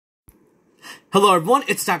Hello everyone,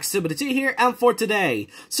 it's Kazuya here, and for today,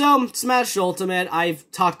 Smash Ultimate, I've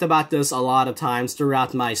talked about this a lot of times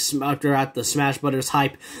throughout the Smash Brothers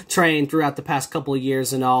hype train throughout the past couple of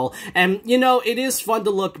years and all, and you know, it is fun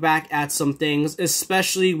to look back at some things,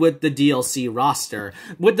 especially with the DLC roster.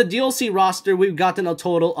 With the DLC roster, we've gotten a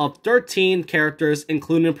total of 13 characters,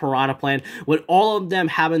 including Piranha Plant, with all of them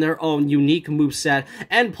having their own unique moveset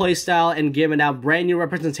and playstyle, and giving out brand new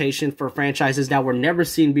representation for franchises that were never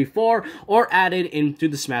seen before, or added into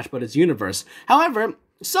the Smash Bros. Universe. However,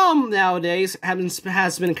 some nowadays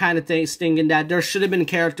has been kind of thinking that there should have been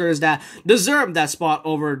characters that deserved that spot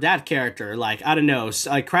over that character. Like, I don't know,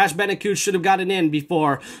 like Crash Bandicoot should have gotten in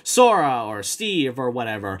before Sora or Steve or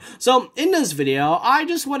whatever. So, in this video, I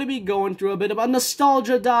just want to be going through a bit of a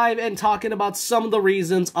nostalgia dive and talking about some of the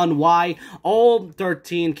reasons on why all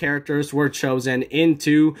 13 characters were chosen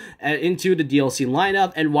into the DLC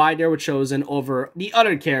lineup and why they were chosen over the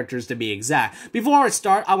other characters, to be exact. Before I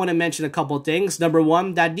start, I want to mention a couple of things. Number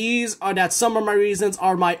one, that some of my reasons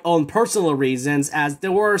are my own personal reasons, as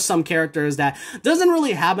there were some characters that doesn't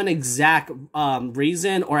really have an exact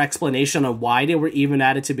reason or explanation of why they were even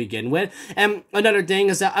added to begin with. And another thing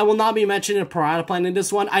is that I will not be mentioning Piranha Plant in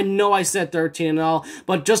this one. I know I said 13 and all,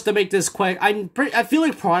 but just to make this quick, I feel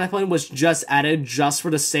like Piranha Plant was just added just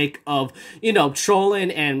for the sake of, you know, trolling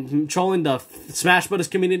the Smash Bros.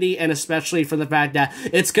 Community, and especially for the fact that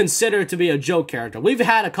it's considered to be a joke character. We've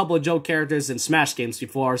had a couple of joke characters in Smash games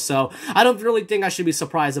before, so I don't really think I should be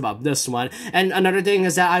surprised about this one. And another thing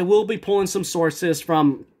is that I will be pulling some sources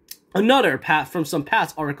from some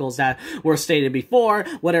past articles that were stated before,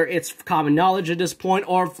 whether it's common knowledge at this point,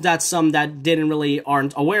 or if that's some that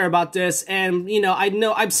aren't aware about this, and, you know,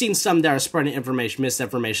 I've seen some that are spreading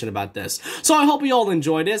misinformation about this. So I hope you all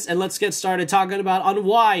enjoy this, and let's get started talking about on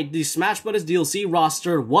why the Smash Bros. DLC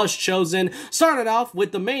roster was chosen, starting off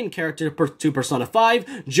with the main character to Persona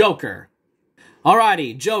 5, Joker.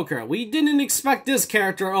 Alrighty, Joker. We didn't expect this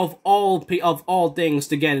character of all things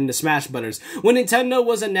to get into Smash Brothers. When Nintendo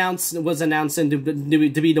was announcing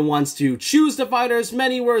to be the ones to choose the fighters,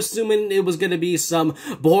 many were assuming it was going to be some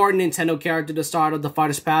bored Nintendo character to start of the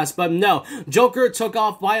Fighters Pass, but no, Joker took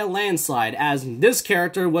off by a landslide, as this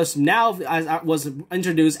character was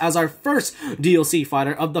introduced as our first DLC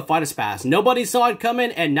fighter of the Fighters Pass. Nobody saw it coming,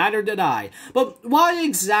 and neither did I. But why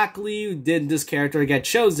exactly did this character get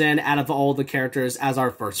chosen out of all the characters as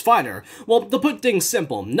our first fighter? Well, to put things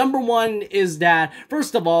simple, number one is that,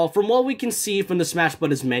 first of all, from what we can see from the Smash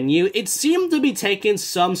Bros. Menu, it seemed to be taking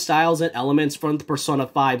some styles and elements from the Persona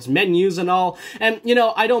 5's menus and all, and, you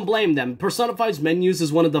know, I don't blame them. Persona 5's menus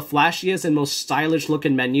is one of the flashiest and most stylish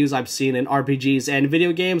looking menus I've seen in RPGs and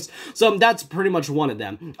video games, so that's pretty much one of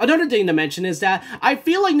them. Another thing to mention is that I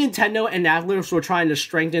feel like Nintendo and Atlus were trying to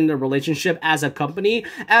strengthen their relationship as a company,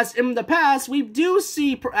 as in the past, we do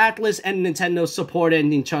see Atlus and Nintendo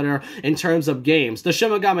supporting each other in terms of games. The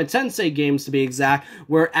Shin Megami Tensei games, to be exact,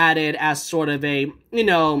 were added as sort of a,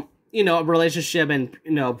 relationship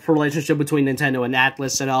between Nintendo and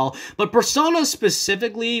Atlus and all. But Persona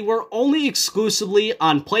specifically were only exclusively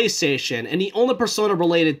on PlayStation, and the only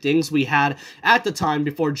Persona-related things we had at the time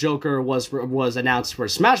before Joker was announced for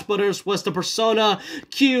Smash Brothers was the Persona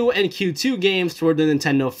Q and Q2 games for the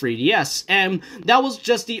Nintendo 3DS, and that was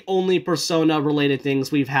just the only Persona-related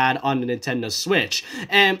things we've had on the Nintendo Switch,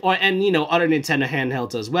 and other Nintendo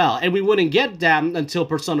handhelds as well. And we wouldn't get them until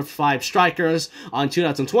Persona 5 Strikers on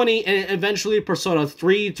 2020, and eventually Persona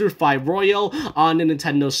 3 through 5 Royal on the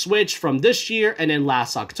Nintendo Switch from this year, and then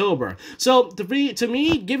last October. So, to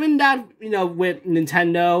me, given that, with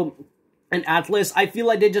Nintendo and Atlus, I feel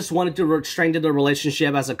like they just wanted to strengthen the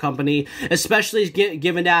relationship as a company, especially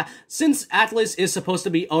given that since Atlus is supposed to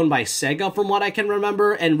be owned by Sega, from what I can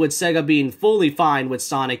remember, and with Sega being fully fine with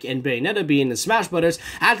Sonic and Bayonetta being in Smash Brothers,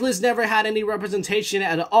 Atlus never had any representation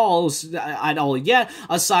at all yet,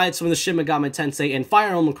 aside from the Shin Megami Tensei and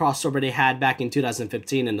Fire Emblem crossover they had back in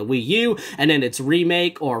 2015 in the Wii U, and then its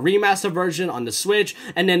remake or remaster version on the Switch,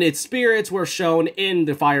 and then its spirits were shown in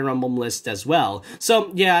the Fire Emblem list as well. So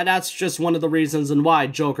yeah, that's just one of the reasons and why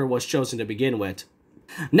Joker was chosen to begin with.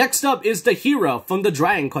 Next up is the hero from the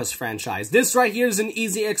Dragon Quest franchise. This right here is an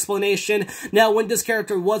easy explanation. Now, when this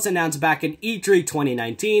character was announced back in E3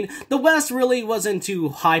 2019, the West really wasn't too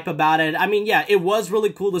hype about it. I mean, yeah, it was really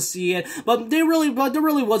cool to see it, but there really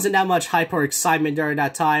wasn't that much hype or excitement during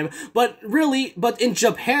that time. But in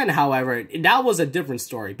Japan, however, that was a different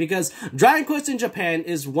story, because Dragon Quest in Japan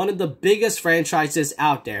is one of the biggest franchises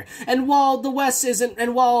out there. And while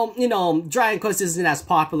Dragon Quest isn't as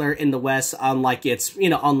popular in the West, unlike its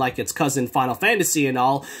unlike its cousin Final Fantasy and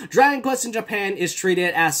all, Dragon Quest in Japan is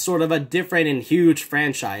treated as sort of a different and huge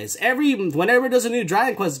franchise. Whenever there's a new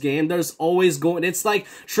Dragon Quest game, there's always it's like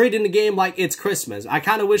treating the game like it's Christmas. I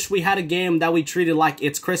kind of wish we had a game that we treated like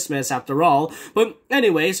it's Christmas after all. But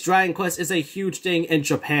anyways, Dragon Quest is a huge thing in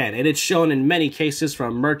Japan, and it's shown in many cases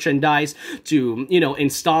from merchandise to,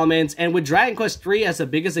 installments. And with Dragon Quest 3 as the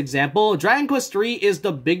biggest example, Dragon Quest 3 is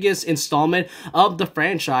the biggest installment of the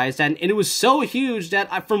franchise, and it was so huge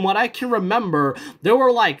that from what I can remember, there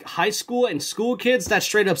were like high school and school kids that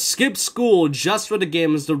straight up skipped school just for the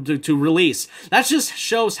games to release. That just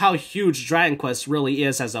shows how huge Dragon Quest really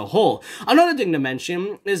is as a whole. Another thing to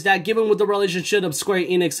mention is that given with the relationship of Square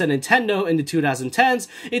Enix and Nintendo in the 2010s,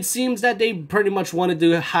 it seems that they pretty much wanted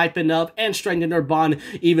to hypen up and strengthen their bond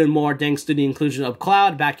even more thanks to the inclusion of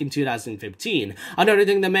Cloud back in 2015. Another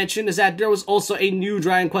thing to mention is that there was also a new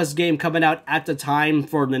Dragon Quest game coming out at the time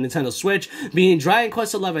for the Nintendo Switch, being Dragon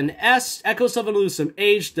Quest XI S Echoes of Elusive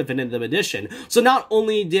Age Definitive Edition. So not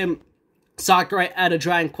only did Sakurai add a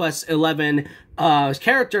Dragon Quest XI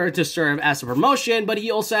character to serve as a promotion, but he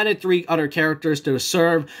also added 3 other characters to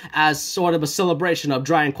serve as sort of a celebration of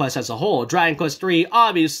Dragon Quest as a whole. Dragon Quest 3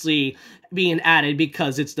 obviously being added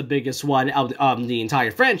because it's the biggest one of the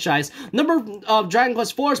entire franchise. Number of Dragon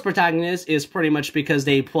Quest 4's protagonists is pretty much because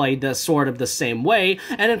they played the sort of the same way,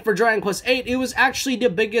 and then for Dragon Quest 8, it was actually the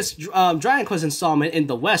biggest Dragon Quest installment in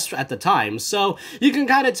the West at the time, so you can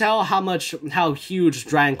kind of tell how huge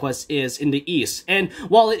Dragon Quest is in the East. And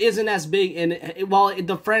while it isn't as big while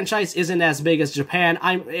the franchise isn't as big as Japan,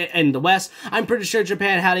 in the West, I'm pretty sure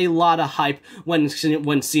Japan had a lot of hype when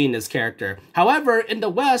seeing this character. However, in the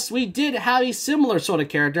West, we did have a similar sort of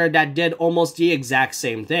character that did almost the exact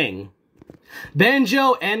same thing.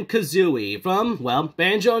 Banjo and Kazooie from, well,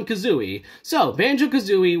 Banjo and Kazooie. So,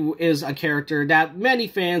 Banjo-Kazooie is a character that many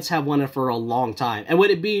fans have wanted for a long time, and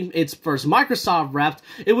with it being its first Microsoft rep,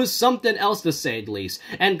 it was something else to say the least.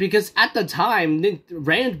 And because at the time,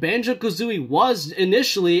 Banjo-Kazooie was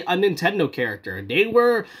initially a Nintendo character. They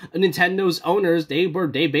were Nintendo's owners, they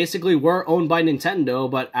basically were owned by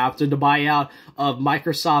Nintendo, but after the buyout of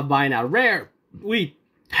Microsoft buying out Rare, we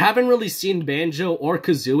haven't really seen Banjo or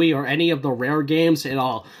Kazooie or any of the Rare games in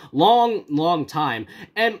a long time.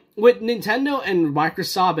 And with Nintendo and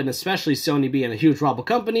Microsoft, and especially Sony being a huge rival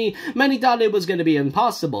company, many thought it was going to be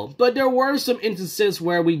impossible. But there were some instances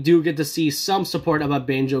where we do get to see some support about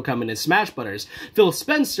Banjo coming in Smash Bros. Phil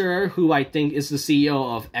Spencer, who I think is the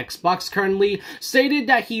CEO of Xbox currently, stated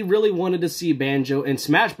that he really wanted to see Banjo in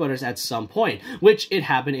Smash Bros. At some point, which it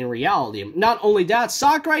happened in reality. Not only that,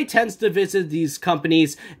 Sakurai tends to visit these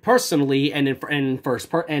companies personally and in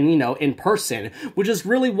person, which is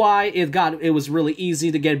really why it was really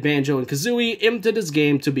easy to get Banjo and Kazooie into this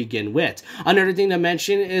game to begin with. Another thing to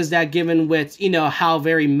mention is that given with, how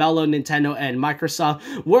very mellow Nintendo and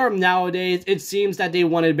Microsoft were nowadays, it seems that they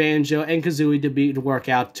wanted Banjo and Kazooie to work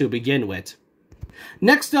out to begin with.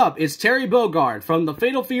 Next up is Terry Bogard from the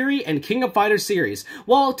Fatal Fury and King of Fighters series.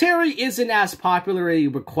 While Terry isn't as popularly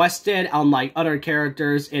requested unlike other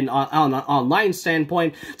characters on an online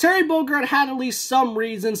standpoint, Terry Bogard had at least some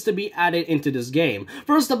reasons to be added into this game.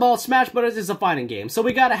 First of all, Smash Bros. Is a fighting game, so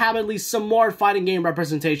we gotta have at least some more fighting game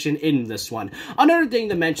representation in this one. Another thing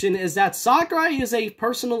to mention is that Sakurai is a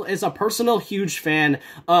personal huge fan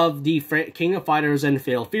of the King of Fighters and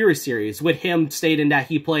Fatal Fury series, with him stating that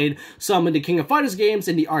he played some of the King of Fighters games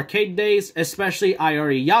in the arcade days, especially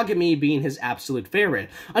Iori Yagami being his absolute favorite.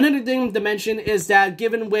 Another thing to mention is that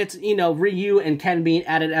given with, Ryu and Ken being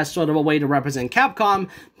added as sort of a way to represent Capcom,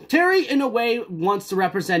 Terry, in a way, wants to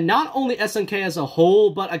represent not only SNK as a whole,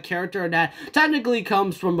 but a character that technically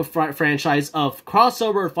comes from a franchise of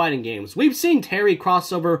crossover fighting games. We've seen Terry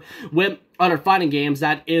crossover with other fighting games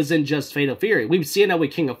that isn't just Fatal Fury. We've seen that with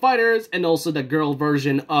King of Fighters, and also the girl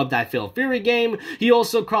version of that Fatal Fury game. He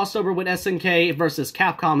also crossed over with SNK versus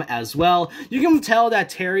Capcom as well. You can tell that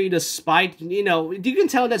Terry, despite not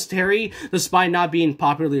being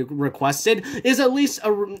popularly requested, is at least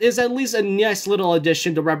a nice little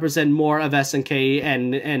addition to represent more of SNK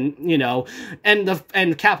and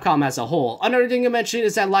Capcom as a whole. Another thing to mention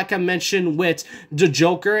is that, like I mentioned with the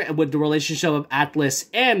Joker, with the relationship of Atlus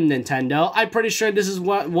and Nintendo, I'm pretty sure this is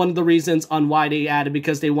one of the reasons on why they added,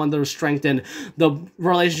 because they wanted to strengthen the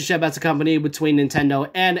relationship as a company between Nintendo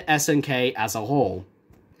and SNK as a whole.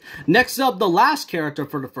 Next up, the last character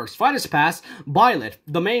for the first Fighters Pass, Byleth,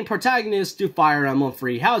 the main protagonist to Fire Emblem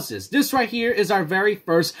Three Houses. This right here is our very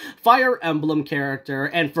first Fire Emblem character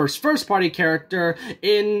and first-party character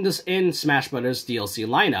in Smash Bros. DLC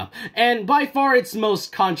lineup. And by far its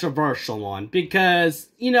most controversial one, because,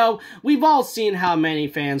 you know, we've all seen how many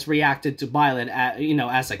fans reacted to Byleth,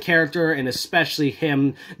 as a character, and especially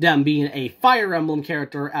them being a Fire Emblem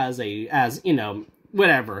character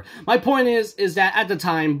whatever. My point is that at the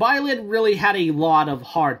time, Byleth really had a lot of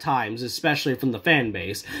hard times, especially from the fan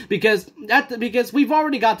base, because we've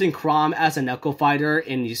already gotten Chrom as an Echo Fighter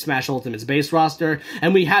in the Smash Ultimate's base roster,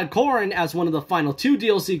 and we had Corrin as one of the final 2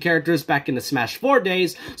 DLC characters back in the Smash 4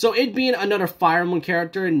 days, so it being another Fire Emblem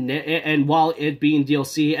character, and while it being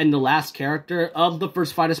DLC and the last character of the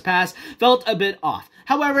first Fighters Pass, felt a bit off.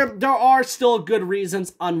 However, there are still good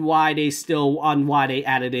reasons on why they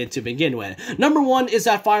added it to begin with. Number one is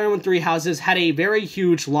that Fire Emblem Three Houses had a very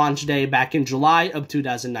huge launch day back in July of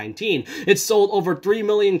 2019. It sold over 3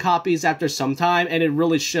 million copies after some time, and it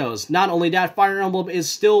really shows. Not only that, Fire Emblem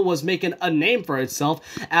was making a name for itself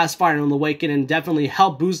as Fire Emblem Awakening, and definitely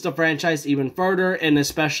helped boost the franchise even further, and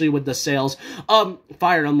especially with the sales of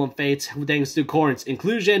Fire Emblem Fates, thanks to Corrin's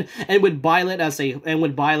inclusion, and with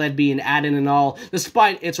Byleth being added and all.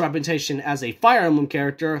 Despite its reputation as a Fire Emblem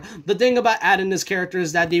character, the thing about adding this character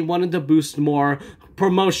is that they wanted to boost more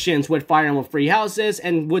promotions with Fire Emblem Three Houses,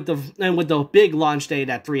 and with the big launch day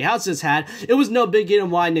that Three Houses had, it was no big deal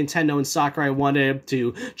why Nintendo and Sakurai wanted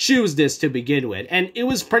to choose this to begin with. And it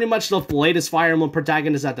was pretty much the latest Fire Emblem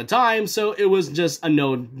protagonist at the time, so it was just a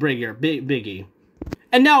biggie.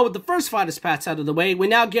 And now, with the first Fighters Pass out of the way, we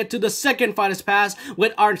now get to the second Fighters Pass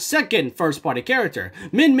with our second first-party character,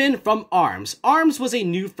 Min Min from ARMS. ARMS was a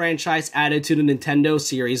new franchise added to the Nintendo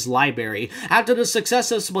series library. After the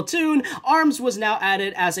success of Splatoon, ARMS was now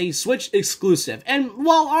added as a Switch exclusive. And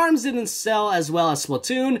while ARMS didn't sell as well as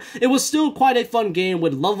Splatoon, it was still quite a fun game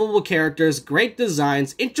with lovable characters, great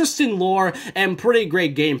designs, interesting lore, and pretty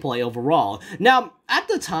great gameplay overall. Now, at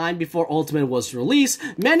the time before Ultimate was released,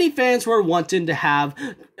 many fans were wanting to have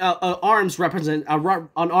an ARMS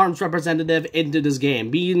representative into this game,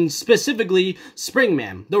 being specifically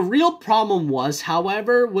Springman. The real problem was,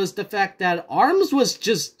 however, was the fact that ARMS was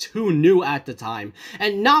just too new at the time.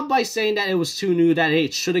 And not by saying that it was too new that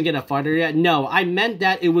it shouldn't get a fighter yet. No, I meant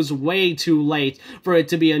that it was way too late for it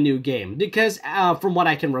to be a new game. Because from what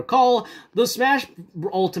I can recall, the Smash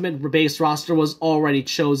Ultimate base roster was already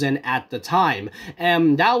chosen at the time.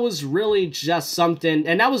 And that was really just something,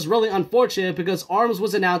 and that was really unfortunate because ARMS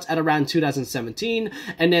was announced at around 2017,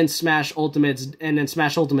 and then Smash Ultimate's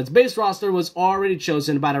base roster was already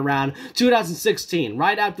chosen about around 2016,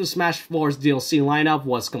 right after Smash 4's DLC lineup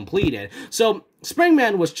was completed. So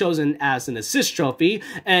Springman was chosen as an assist trophy,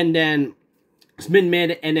 and then Min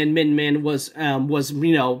Min was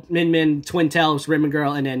Min Min, Twin Tails, Ribbon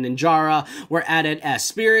Girl, and then Ninjara were added as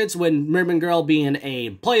spirits, when Ribbon Girl being a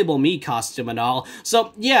playable Mii costume and all.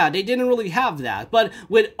 So yeah, they didn't really have that. But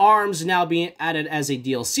with ARMS now being added as a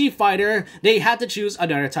DLC fighter, they had to choose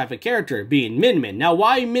another type of character, being Min Min. Now,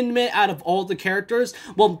 why Min Min out of all the characters?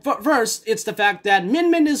 Well, first, it's the fact that Min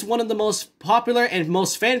Min is one of the most popular and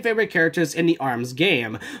most fan-favorite characters in the ARMS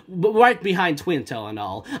game, right behind Twin Tail and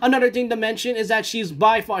all. Another thing to mention is that she was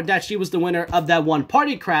the winner of that one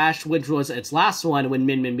Party Crash, which was its last one, with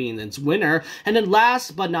Min Min being its winner. And then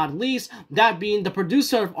last but not least, that being the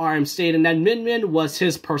producer of ARMS stating that Min Min was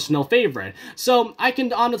his personal favorite. So I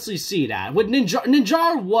can honestly see that. With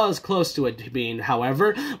Ninjara was close to it being,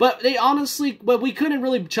 however, but we couldn't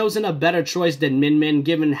really chosen a better choice than Min Min,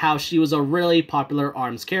 given how she was a really popular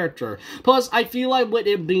ARMS character. Plus, I feel like with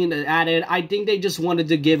it being added, I think they just wanted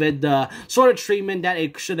to give it the sort of treatment that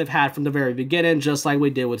it should have had from the very beginning, just like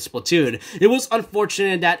we did with Splatoon. It was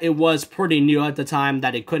unfortunate that it was pretty new at the time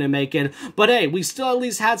that it couldn't make it, but hey, we still at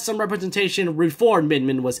least had some representation before Min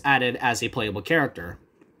Min was added as a playable character.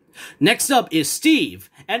 Next up is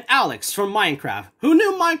Steve and Alex from Minecraft. Who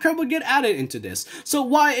knew Minecraft would get added into this? So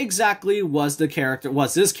why exactly was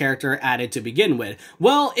this character added to begin with?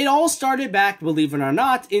 Well, it all started back, believe it or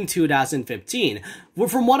not, in 2015.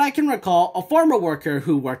 From what I can recall, a former worker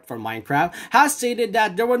who worked for Minecraft has stated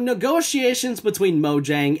that there were negotiations between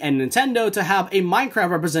Mojang and Nintendo to have a Minecraft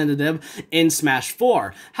representative in Smash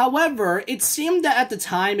 4. However, it seemed that at the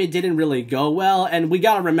time it didn't really go well, and we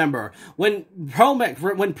gotta remember, when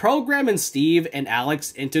programming Steve and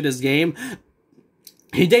Alex into this game,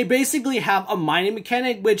 They basically have a mining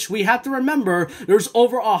mechanic, which we have to remember, there's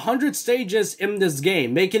over 100 stages in this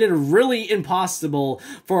game, making it really impossible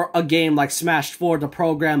for a game like Smash 4 to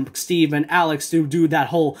program Steve and Alex to do that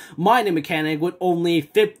whole mining mechanic with only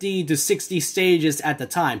 50 to 60 stages at the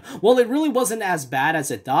time. Well, it really wasn't as bad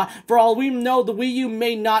as it thought. For all we know, the Wii U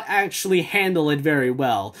may not actually handle it very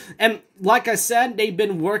well. And like I said, they've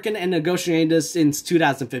been working and negotiating this since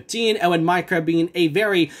 2015, and with Mythra being a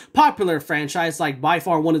very popular franchise, like by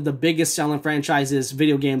far one of the biggest selling franchises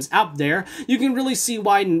video games out there, you can really see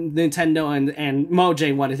why Nintendo and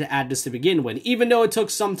Mojang wanted to add this to begin with. Even though it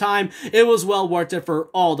took some time, it was well worth it for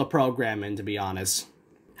all the programming, to be honest.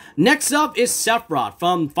 Next up is Sephiroth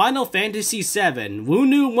from Final Fantasy VII. Who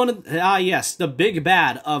knew yes, the big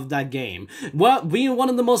bad of that game. Well, being one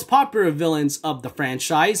of the most popular villains of the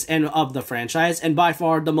franchise, and by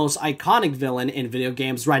far the most iconic villain in video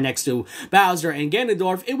games, right next to Bowser and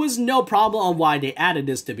Ganondorf, it was no problem on why they added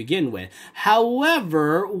this to begin with.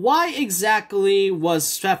 However, why exactly was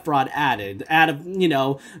Sephiroth added out of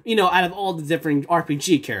all the different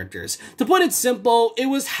RPG characters? To put it simple, it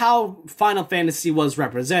was how Final Fantasy was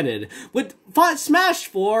represented. With Smash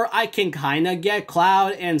 4, I can kinda get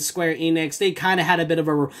Cloud and Square Enix. They kinda had a bit of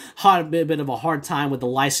a hard time with the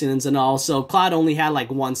license and all. So Cloud only had like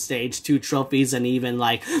one stage, 2 trophies, and even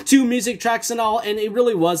like 2 music tracks and all, and it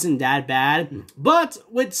really wasn't that bad. But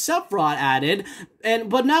with Sephiroth added,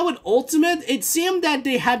 but now with Ultimate, it seemed that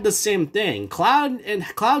they had the same thing.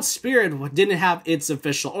 Cloud Spirit didn't have its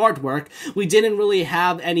official artwork. We didn't really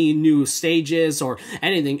have any new stages or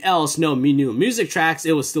anything else. No new music tracks.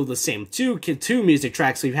 It was still the same two music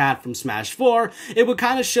tracks we've had from Smash 4. It would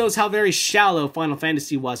kind of shows how very shallow Final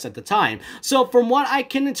Fantasy was at the time. So from what I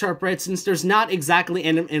can interpret, since there's not exactly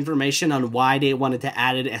any information on why they wanted to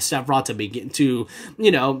add it as Sephiroth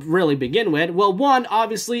really begin with, well, one,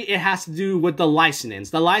 obviously it has to do with the license.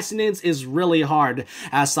 The license is really hard,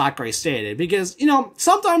 as Sakurai stated, because,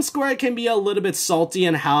 sometimes Square can be a little bit salty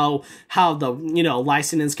in how the,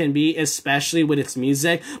 license can be, especially with its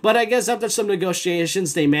music, but I guess after some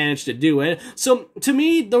negotiations, they managed to do it. So, to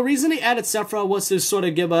me, the reason they added Sephiroth was to sort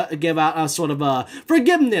of give out a sort of a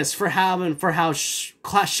forgiveness for how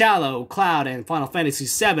shallow Cloud and Final Fantasy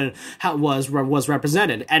VII was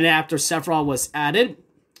represented. And after Sephiroth was added,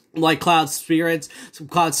 like Cloud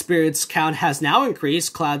Spirit's count has now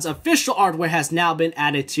increased. Cloud's official artwork has now been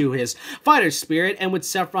added to his fighter spirit, and with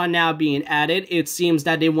Sephiroth now being added, it seems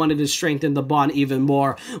that they wanted to strengthen the bond even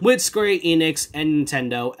more with Square Enix and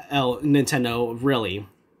Nintendo, really.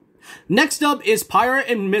 Next up is Pyra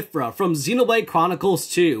and Mythra from Xenoblade Chronicles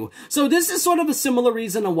 2. So this is sort of a similar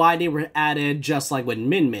reason on why they were added, just like with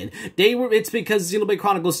Min Min. It's because Xenoblade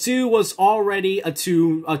Chronicles 2 was already a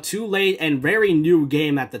too late and very new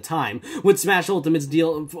game at the time. With Smash Ultimate's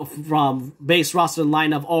deal from base roster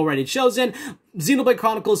lineup already chosen, Xenoblade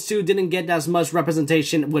Chronicles 2 didn't get as much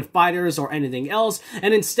representation with fighters or anything else,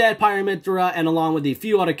 and instead Pyra and Mythra, and along with a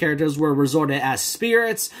few other characters, were resorted as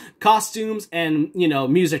spirits, costumes, and,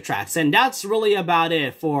 music tracks. And that's really about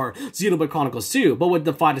it for Xenoblade Chronicles 2. But with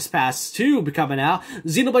the Fighters Pass 2 coming out,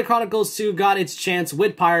 Xenoblade Chronicles 2 got its chance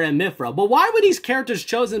with Pyra and Mythra. But why were these characters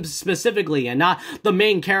chosen specifically and not the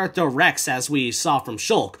main character Rex, as we saw from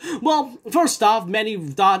Shulk? Well, first off, many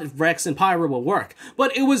thought Rex and Pyra would work,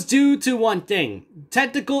 but it was due to one thing: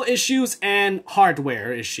 technical issues and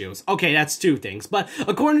hardware issues. Okay, that's 2 things. But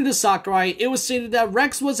according to Sakurai, it was stated that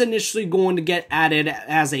Rex was initially going to get added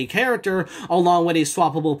as a character along with a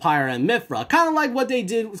swappable Pyra and Mythra. Kind of like what they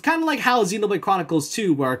did, kind of like how Xenoblade Chronicles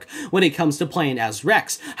 2 work when it comes to playing as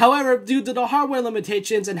Rex. However, due to the hardware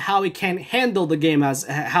limitations and how it can't handle the game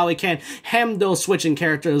how it can't handle switching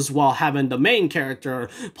characters while having the main character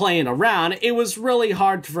playing around, it was really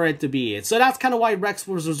hard for it to be it. So that's kind of why Rex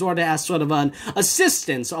was resorted as sort of an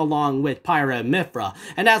assistance along with Pyra and Mythra,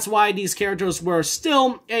 and that's why these characters were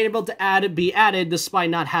still able to be added despite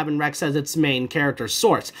not having Rex as its main character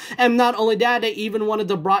source. And not only that, they even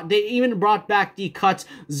brought back the cut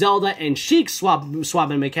Zelda and Sheik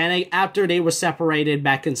swapping mechanic after they were separated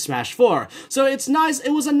back in Smash 4. So it's nice.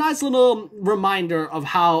 It was a nice little reminder of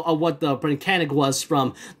what the mechanic was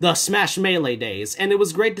from the Smash Melee days, and it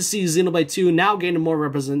was great to see Xenoblade 2 now getting more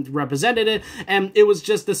represented, and it was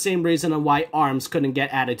just the same reason on why ARMS couldn't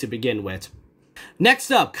get added to begin with.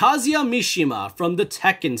 Next up, Kazuya Mishima from the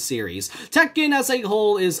Tekken series. Tekken as a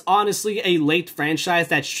whole is honestly a late franchise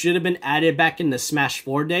that should have been added back in the Smash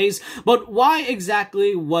 4 days, but why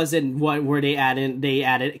exactly were they added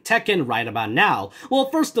Tekken right about now?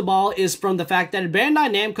 Well, first of all is from the fact that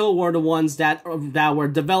Bandai Namco were the ones that were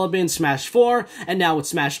developing Smash 4 and now with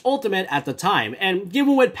Smash Ultimate at the time. And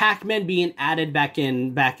given with Pac-Man being added back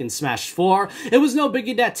in Smash 4, it was no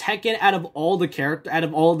biggie that Tekken out of all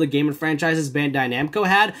the gaming franchises Bandai Namco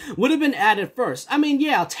had would have been added first. I mean,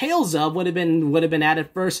 yeah, Tales of would have been added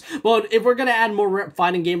first, but if we're gonna add more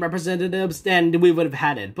fighting game representatives, then we would have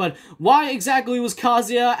had it. But why exactly was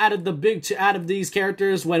Kazuya out of these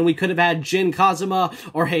characters when we could have had Jin Kazuma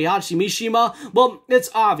or Heihachi Mishima? Well, it's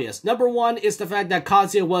obvious. Number one is the fact that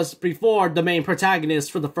Kazuya was before the main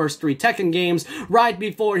protagonist for the first 3 Tekken games, right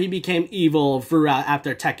before he became evil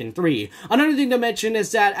after Tekken 3. Another thing to mention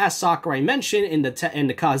is that, as Sakurai mentioned in the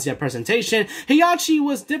Kazuya presentation, Heihachi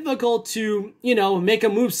was difficult to, make a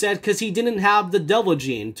moveset because he didn't have the Devil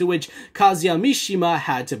Gene, to which Kazuya Mishima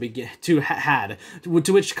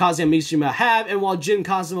had, and while Jin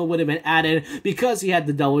Kazuma would have been added because he had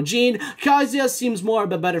the Devil Gene, Kazuya seems more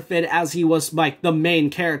of a better fit as he was like the main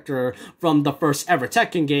character from the first ever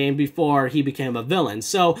Tekken game before he became a villain.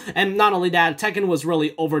 So, and not only that, Tekken was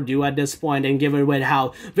really overdue at this point, and given with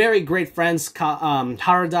how very great friends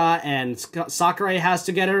Harada and Sakurai has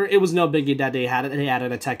together, it was no biggie that they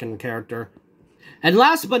added a Tekken character. And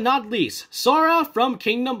last but not least, Sora from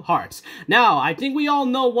Kingdom Hearts. Now, I think we all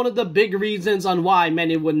know one of the big reasons on why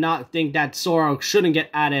many would not think that Sora shouldn't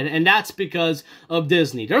get added, and that's because of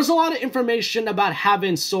Disney. There's a lot of information about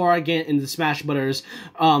having Sora again in the Smash Brothers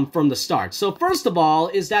from the start. So first of all,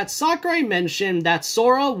 is that Sakurai mentioned that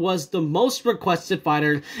Sora was the most requested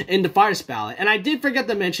fighter in the Fighters Ballot. And I did forget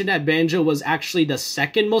to mention that Banjo was actually the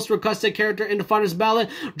second most requested character in the Fighters Ballot,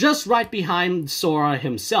 just right behind Sora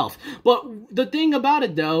himself. But the thing about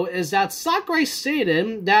it though is that Sakurai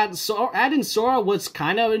stated that adding Sora was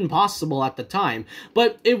kind of impossible at the time,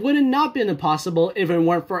 but it would have not been impossible if it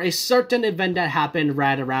weren't for a certain event that happened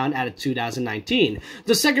right around at 2019.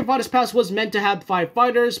 The second Fighters Pass was meant to have 5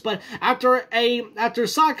 fighters, but after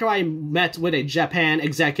Sakurai met with a Japan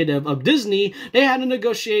executive of Disney, they had a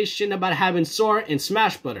negotiation about having Sora in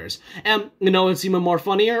Smash Brothers. And it's even more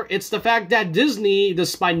funnier. It's the fact that Disney,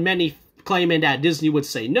 despite many claiming that Disney would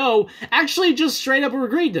say no, actually just straight up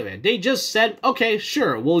agreed to it. They just said, okay,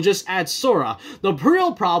 sure, we'll just add Sora. The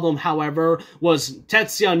real problem, however, was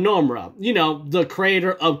Tetsuya Nomura, the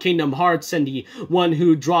creator of Kingdom Hearts and the one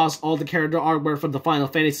who draws all the character artwork for the Final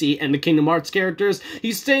Fantasy and the Kingdom Hearts characters.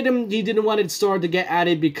 He stated he didn't want Sora to get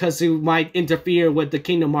added because it might interfere with the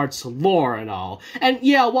Kingdom Hearts lore and all. And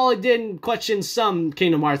yeah, while it didn't question some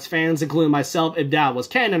Kingdom Hearts fans, including myself, if that was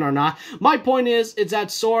canon or not, my point is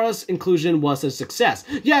that Sora's inclusion was a success.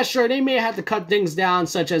 Yeah, sure, they may have to cut things down,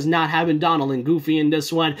 such as not having Donald and Goofy in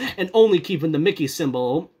this one, and only keeping the Mickey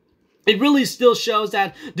symbol. It really still shows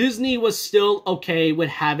that Disney was still okay with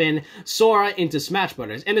having Sora into Smash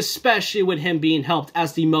Brothers, and especially with him being helped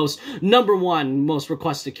as the number one most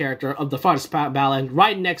requested character of the Fighters Ballot,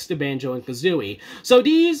 right next to Banjo and Kazooie. So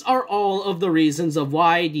these are all of the reasons of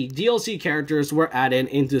why the DLC characters were added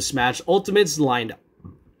into Smash Ultimate's lineup.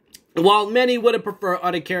 While many would have preferred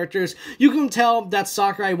other characters, you can tell that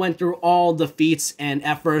Sakurai went through all the feats and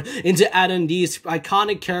effort into adding these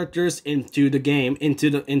iconic characters into the game.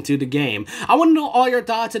 I want to know all your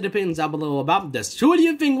thoughts and opinions down below about this. Who do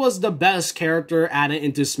you think was the best character added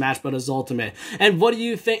into Smash Bros. Ultimate? And what do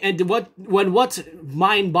you think? And what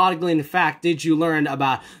mind-boggling fact did you learn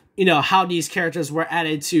about how these characters were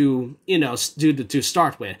added to, to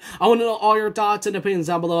start with? I want to know all your thoughts and opinions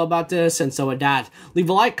down below about this, and so with that, leave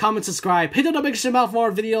a like, comment, subscribe, hit the notification bell for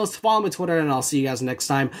more videos, follow me on Twitter, and I'll see you guys next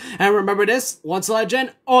time. And remember this, once a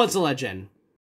legend, always a legend.